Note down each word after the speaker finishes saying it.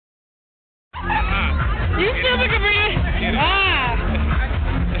a comedian. Ah.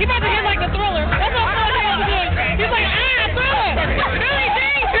 He about to hit like the Thriller. That's all Thriller has to do. He's like, Thriller. Billy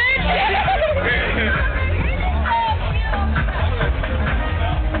Jean, bitch.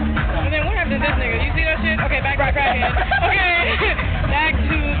 And then what happened to this nigga? You see that shit? Okay, back to the crackhead. Okay. Back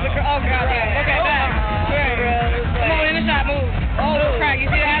to the oh god, yeah. Okay, back. Come on, in the shot, move. Oh, crack. You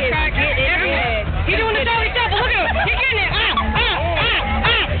see that crack? Everywhere. He doing the Charlie Shuffle. Look at him. He getting it.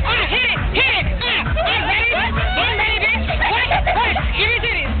 Hit it. I'm ready. I'm ready, bitch. What? Give me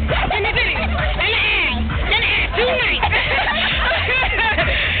titties. Give me titties. And the ass. Tonight.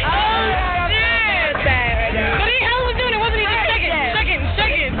 Oh, shit. But he was doing it, wasn't he? Shaking.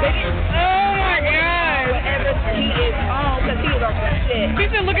 Oh, my God. Whatever he is on, because he is on that shit. He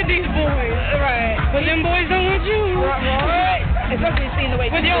said, look at these boys. Right. But them boys don't want you. Right. Especially seeing the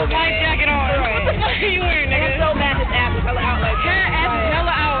way with your life jacket on. Right. What the fuck are you wearing, nigga? I'm so mad his ass is hella out like her ass is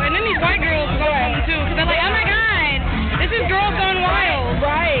hella out. And then these white girls are coming too. Because they're like, oh my god, this is Girls Gone Wild.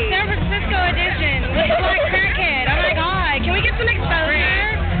 Right. San Francisco edition. With Black Crackhead. Oh my god. Can we get some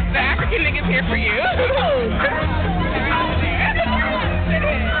exposure? The African nigga's here for you.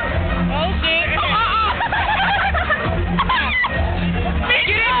 Oh shit.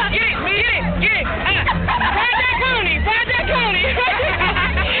 Get it. Project Coney.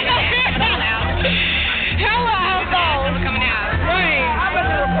 Hella out. Coming out. Right. I'm about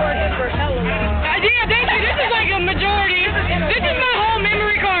to record this for hella long. Yeah, this is like a majority. This is my whole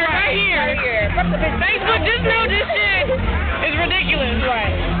memory card right here. Facebook, just know this shit is ridiculous.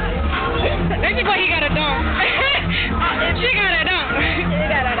 Right. Basically, he got a dump. She got a dump.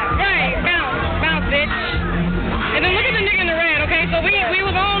 Right. Bounce, bitch. And then look at the nigga in the red, okay? So we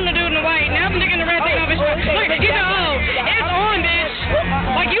was on the dude in the white. Now the nigga in the red taking off his shirt. Look, he's like, oh, it's on, bitch.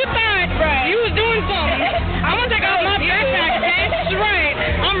 Like you thought you was doing something. I'm gonna take off my backpack, bitch. Right.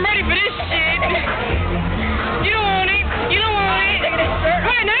 I'm ready for this shit. You don't want it.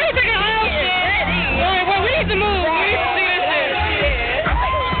 Right, now you're taking all shit. Well, we need to move. We need to see this shit.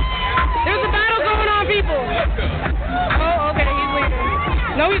 There's a battle going on, people. Oh, okay, he's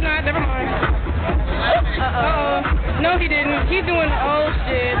leaving. No, he's not. Never mind. No, he didn't. He's doing, oh,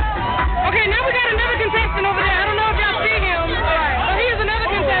 shit. Okay, now we got another contestant over there. I don't know if y'all see him. But he is another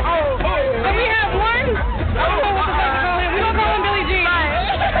contestant. So we have one. I don't know what the fuck to call him. We're going to call him Billy Jean.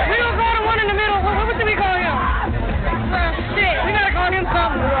 We're going to call the one in the middle. What should we call him? Shit, we got to call him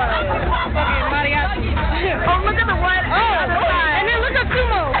something. Fucking mariachi. Oh, look at the one. And then look at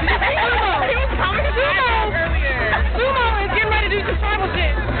Sumo. He was coming to earlier. Sumo is getting ready to do some tribal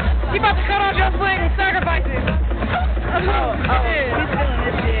shit. He about to cut off your foot and sacrifice it. He's doing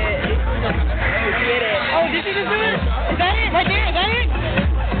this shit. Get it. Oh, did you just do it? Is that it? Right there? Is that it?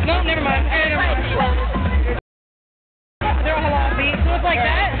 No, never mind. They're all off beat. So it's like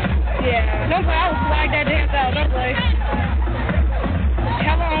that? Yeah. Don't play. I will flag that dance out. Don't play.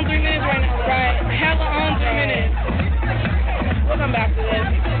 Hella on 3 minutes right now. Right. Hella on 3 minutes. We'll come back to this.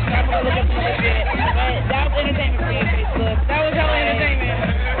 I'm going to look up some other shit. But that was entertainment for you, Facebook. That was hella entertainment.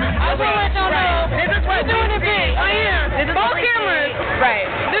 I just want to let y'all know. This is what's doing it big. Oh, yeah. Both cameras. Right.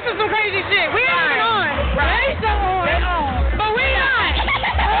 This is some crazy shit. We